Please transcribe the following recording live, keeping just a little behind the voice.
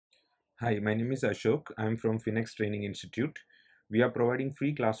Hi, my name is Ashok. I'm from FinEx Training Institute. We are providing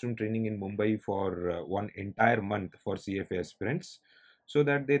free classroom training in Mumbai for one entire month for CFA aspirants so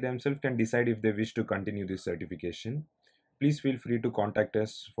that they themselves can decide if they wish to continue this certification. Please feel free to contact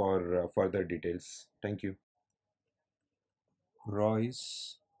us for further details. Thank you.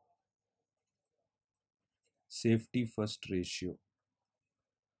 Roy's safety first ratio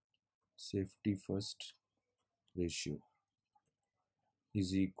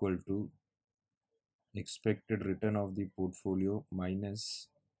is equal to expected return of the portfolio minus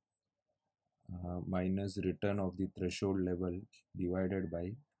return of the threshold level divided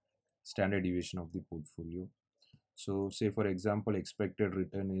by standard deviation of the portfolio. So say for example expected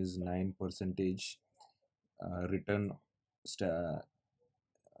return is 9 percentage, return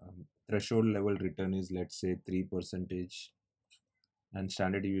threshold level return is let's say 3 percentage, and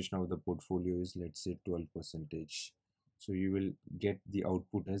standard deviation of the portfolio is let's say 12 percentage. So you will get the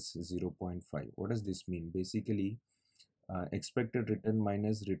output as 0.5. What does this mean? Basically, expected return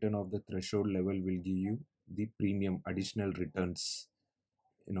minus return of the threshold level will give you the premium additional returns,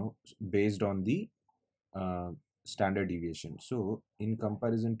 based on the uh, standard deviation. So in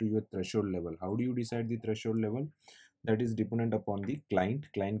comparison to your threshold level, how do you decide the threshold level? That is dependent upon the client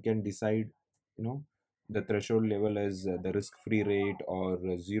can decide, you know the threshold level as the risk free rate, or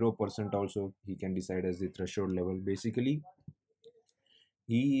 0% also he can decide as the threshold level. Basically,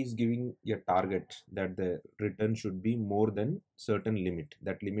 he is giving a target that the return should be more than certain limit.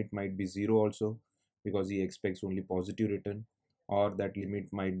 That limit might be zero also, because he expects only positive return, or that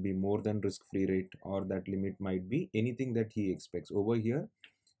limit might be more than risk free rate, or that limit might be anything that he expects. Over here,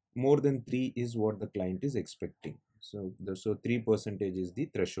 more than 3 is what the client is expecting. So 3 percentage is the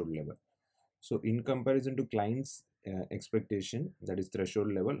threshold level. So in comparison to client's expectation, that is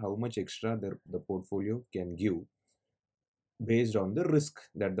threshold level, how much extra the portfolio can give based on the risk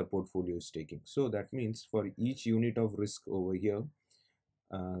that the portfolio is taking. So that means for each unit of risk over here,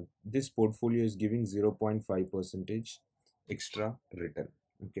 this portfolio is giving 0.5 percentage extra return.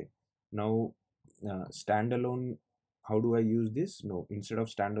 Okay. Now, standalone, how do I use this? No, instead of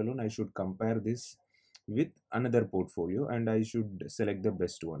standalone, I should compare this with another portfolio and I should select the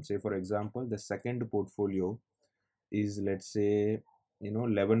best one. Say for example, the second portfolio is, let's say,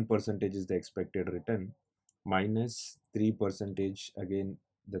 11 percentage is the expected return, minus 3 percentage, again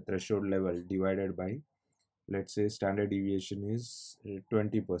the threshold level, divided by, let's say, standard deviation is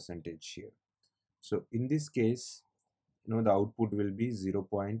 20 percentage here. So in this case, the output will be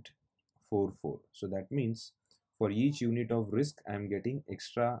 0.44. So that means for each unit of risk I am getting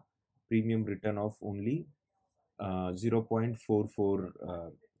extra premium return of only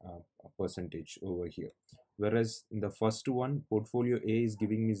 0.44 percentage over here. Whereas in the first one, portfolio A is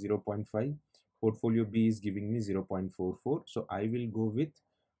giving me 0.5, portfolio B is giving me 0.44. So I will go with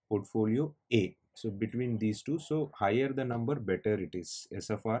portfolio A. So between these two, so higher the number, better it is.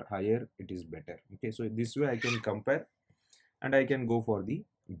 SFR higher, it is better. Okay, so this way I can compare and I can go for the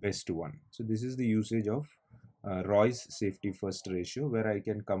best one. So this is the usage of Roy's safety first ratio, where I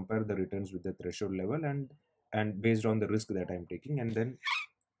can compare the returns with the threshold level and based on the risk that I'm taking, and then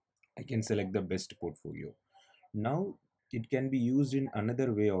I can select the best portfolio. Now it can be used in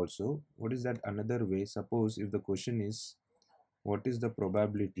another way also. What is that another way? Suppose if the question is, what is the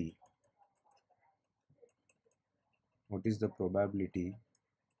probability? What is the probability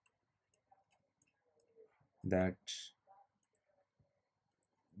that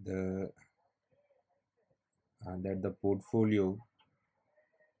the that the portfolio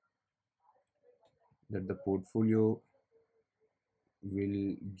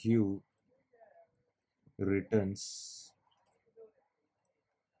will give returns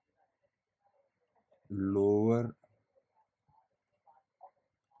lower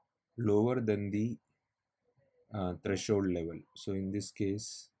than the threshold level. So in this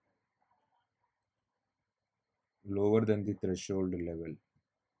case, lower than the threshold level.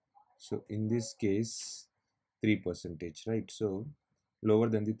 So in this case, 3 percentage, right? So lower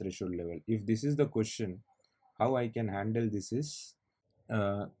than the threshold level. If this is the question, how I can handle this is,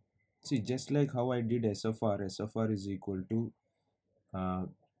 uh, see, just like how I did SFR is equal to uh,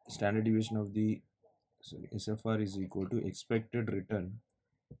 standard deviation of the, sorry, SFR is equal to expected return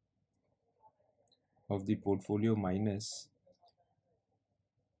of the portfolio minus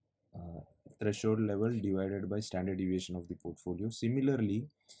uh, threshold level divided by standard deviation of the portfolio. Similarly,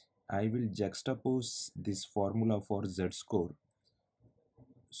 I will juxtapose this formula for Z score.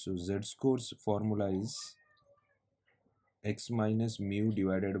 So Z score's formula is x minus mu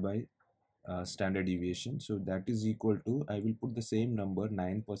divided by standard deviation. So that is equal to, I will put the same number,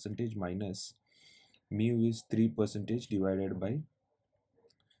 9 percentage minus mu is 3 percentage divided by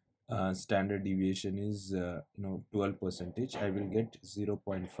standard deviation is 12%, I will get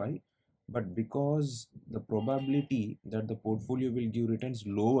 0.5. But because the probability that the portfolio will give returns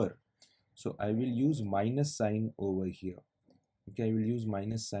lower, so I will use minus sign over here. Okay, I will use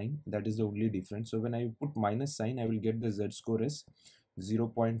minus sign, that is the only difference. So when I put minus sign, I will get the z score as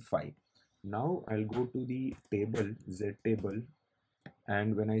 0.5. Now I'll go to the table, z table,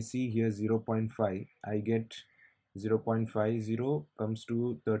 and when I see here 0.5, I get 0.50 comes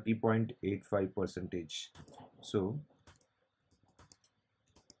to 30.85%. So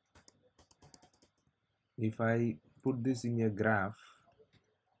if I put this in a graph,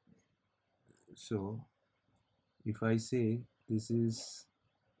 so if I say this is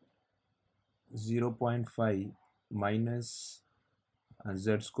 0.5 minus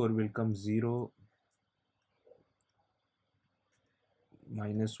z score will come 0,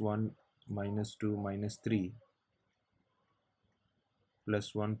 minus 1, minus 2, minus 3,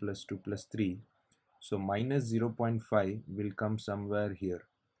 plus 1, plus 2, plus 3. So minus 0.5 will come somewhere here,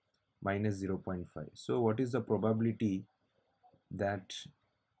 minus 0.5. So what is the probability that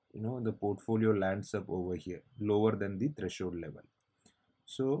the portfolio lands up over here lower than the threshold level?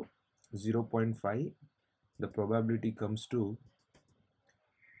 So 0.5, the probability comes to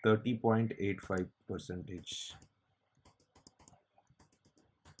 30.85%.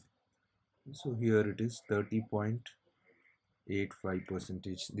 So here it is 30.85%.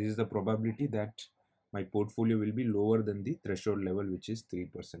 This is the probability that my portfolio will be lower than the threshold level, which is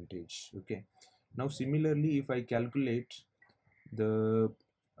 3%. Okay. Now similarly, if I calculate the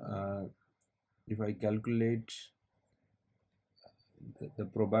the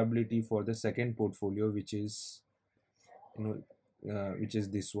probability for the second portfolio, which is which is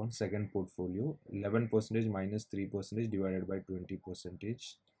this one, second portfolio, 11% minus 3% divided by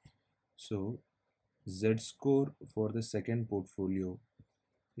 20%. So z score for the second portfolio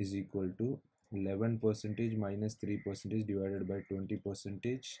is equal to 11% minus 3% divided by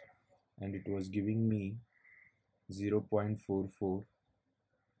 20%, and it was giving me 0.44.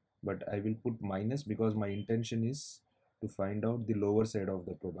 but I will put minus because my intention is to find out the lower side of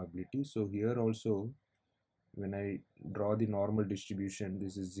the probability. So here also, when I draw the normal distribution,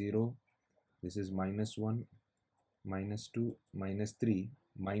 this is 0, this is minus 1, minus 2, minus 3,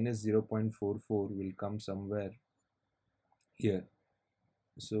 minus 0.44 will come somewhere here.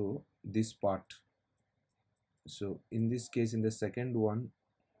 So this part. So in this case, in the second one,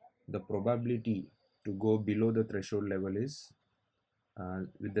 the probability to go below the threshold level is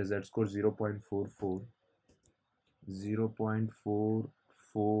with the z score 0.44,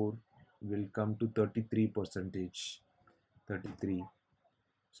 0.44 will come to 33%. 33.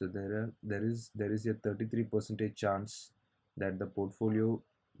 So there is a 33% chance that the portfolio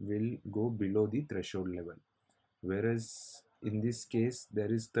will go below the threshold level, whereas in this case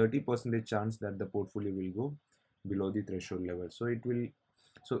there is 30% chance that the portfolio will go below the threshold level. So it will,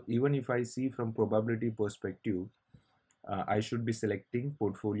 so even if I see from probability perspective, I should be selecting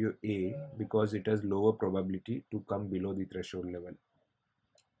portfolio A because it has lower probability to come below the threshold level,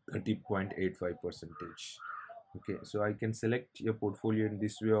 30.85%. Okay, so I can select your portfolio in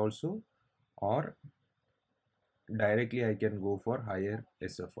this way also, or directly I can go for higher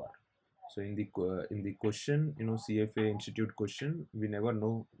SFR. So in the question, CFA Institute question, we never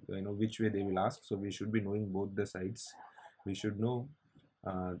know which way they will ask. So we should be knowing both the sides. We should know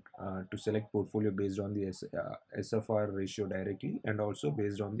to select portfolio based on the SFR ratio directly, and also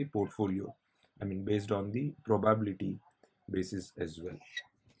based on the portfolio, based on the probability basis as well.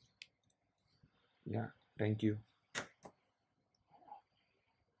 Yeah, thank you.